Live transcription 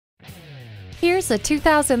Here's a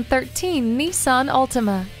 2013 Nissan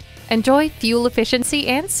Altima. Enjoy fuel efficiency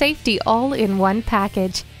and safety all in one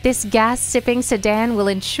package. This gas-sipping sedan will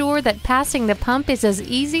ensure that passing the pump is as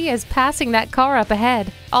easy as passing that car up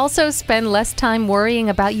ahead. Also, spend less time worrying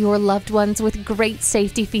about your loved ones with great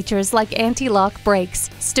safety features like anti-lock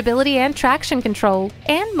brakes, stability and traction control,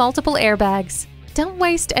 and multiple airbags. Don't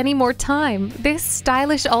waste any more time. This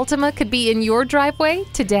stylish Altima could be in your driveway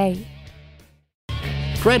today.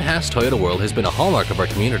 Fred Haas Toyota World has been a hallmark of our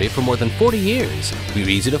community for more than 40 years. We're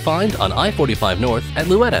easy to find on I-45 North at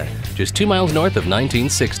Louetta, just 2 miles north of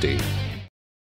 1960.